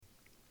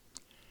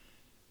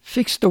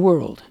Fix the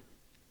World,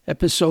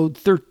 Episode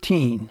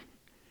 13,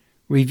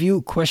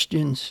 Review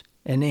Questions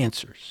and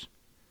Answers.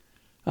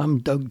 I'm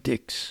Doug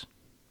Dix.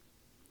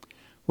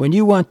 When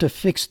you want to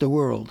fix the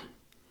world,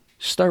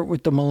 start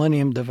with the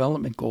Millennium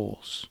Development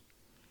Goals.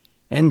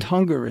 End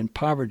hunger and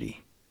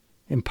poverty,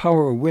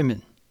 empower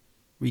women,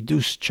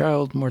 reduce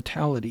child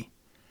mortality,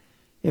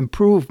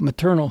 improve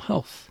maternal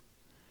health,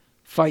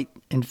 fight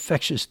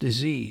infectious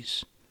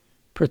disease,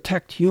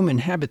 protect human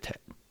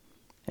habitat,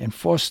 and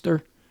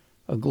foster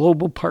a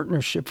global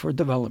partnership for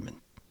development.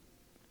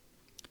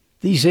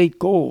 These 8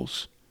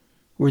 goals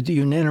were the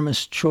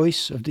unanimous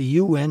choice of the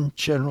UN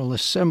General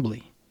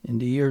Assembly in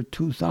the year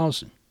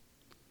 2000.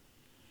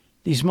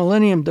 These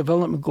Millennium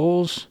Development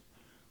Goals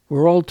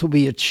were all to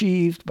be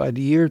achieved by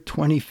the year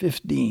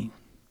 2015.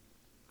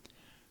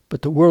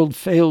 But the world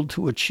failed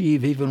to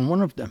achieve even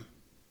one of them.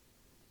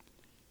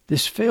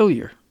 This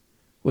failure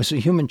was a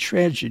human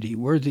tragedy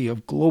worthy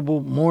of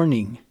global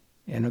mourning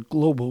and a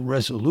global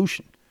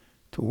resolution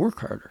to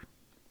work harder.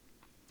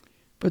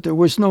 But there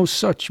was no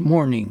such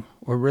mourning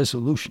or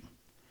resolution,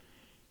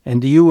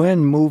 and the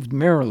UN moved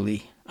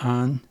merrily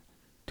on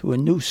to a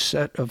new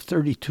set of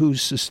 32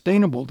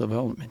 Sustainable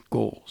Development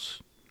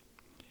Goals,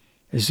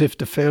 as if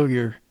the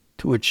failure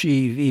to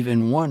achieve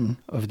even one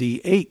of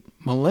the 8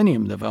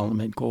 Millennium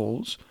Development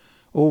Goals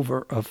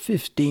over a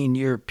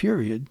 15-year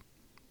period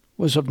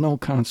was of no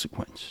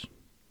consequence.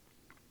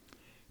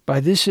 By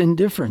this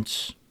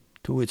indifference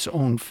to its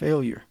own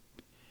failure,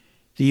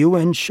 the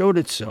UN showed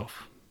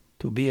itself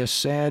to be a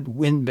sad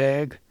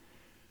windbag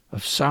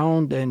of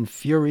sound and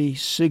fury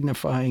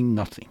signifying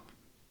nothing.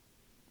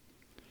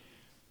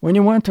 When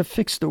you want to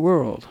fix the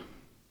world,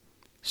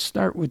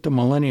 start with the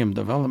Millennium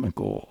Development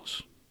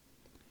Goals.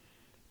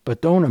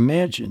 But don't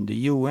imagine the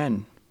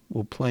UN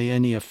will play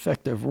any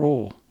effective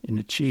role in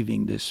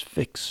achieving this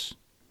fix.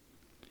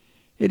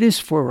 It is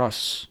for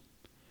us,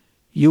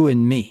 you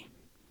and me,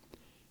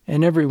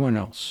 and everyone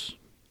else,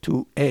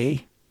 to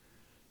A,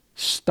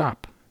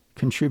 stop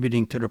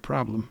contributing to the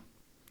problem,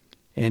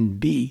 and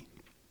B,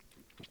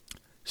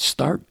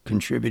 start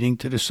contributing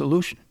to the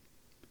solution.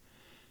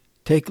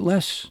 Take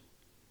less,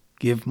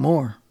 give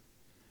more,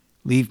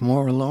 leave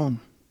more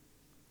alone.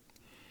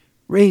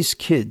 Raise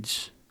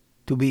kids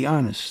to be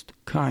honest,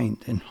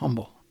 kind, and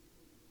humble.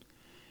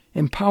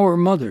 Empower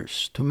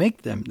mothers to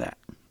make them that.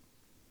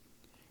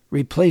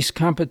 Replace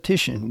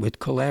competition with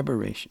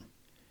collaboration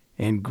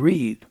and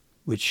greed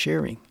with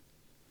sharing.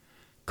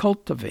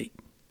 Cultivate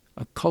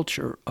a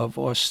culture of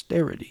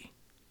austerity,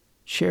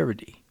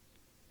 charity,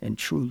 and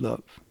true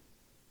love.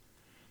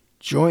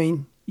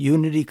 Join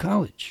Unity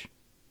College.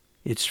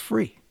 It's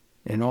free,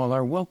 and all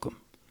are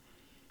welcome.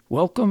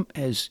 Welcome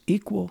as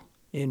equal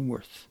in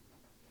worth.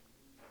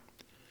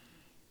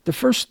 The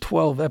first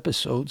 12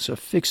 episodes of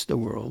Fix the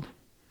World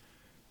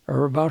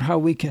are about how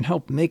we can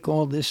help make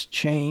all this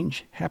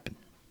change happen.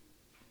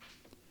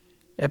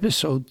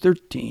 Episode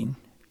 13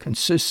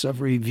 consists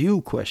of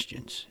review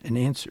questions and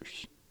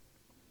answers.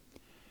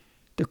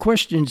 The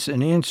questions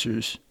and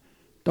answers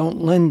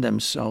don't lend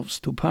themselves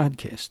to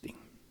podcasting,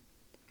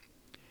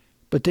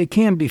 but they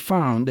can be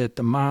found at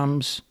the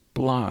Moms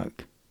blog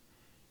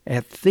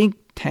at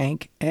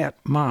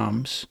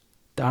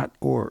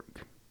thinktank@moms.org.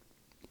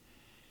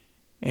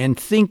 And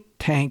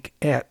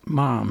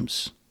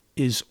thinktank@moms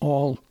is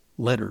all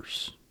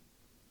letters.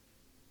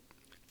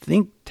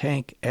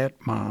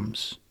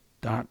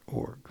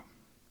 thinktank@moms.org.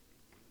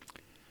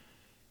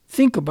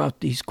 Think about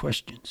these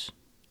questions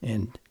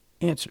and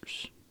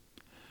answers.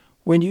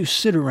 When you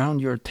sit around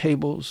your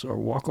tables or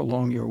walk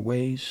along your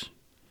ways,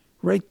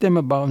 write them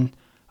upon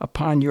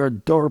your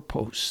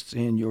doorposts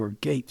and your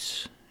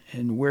gates,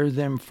 and wear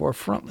them for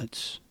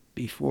frontlets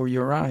before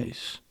your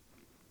eyes.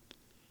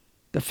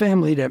 The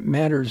family that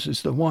matters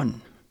is the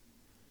one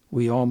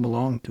we all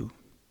belong to.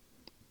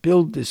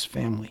 Build this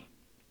family.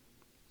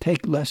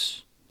 Take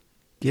less,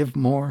 give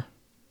more,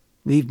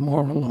 leave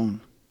more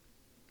alone.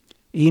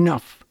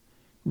 Enough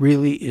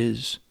really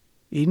is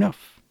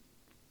enough.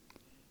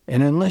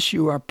 And unless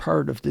you are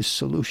part of this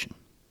solution,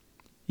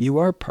 you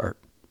are part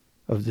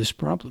of this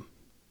problem.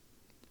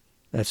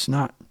 That's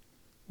not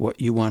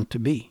what you want to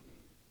be.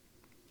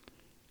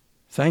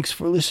 Thanks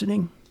for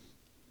listening.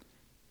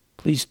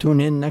 Please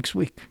tune in next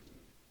week.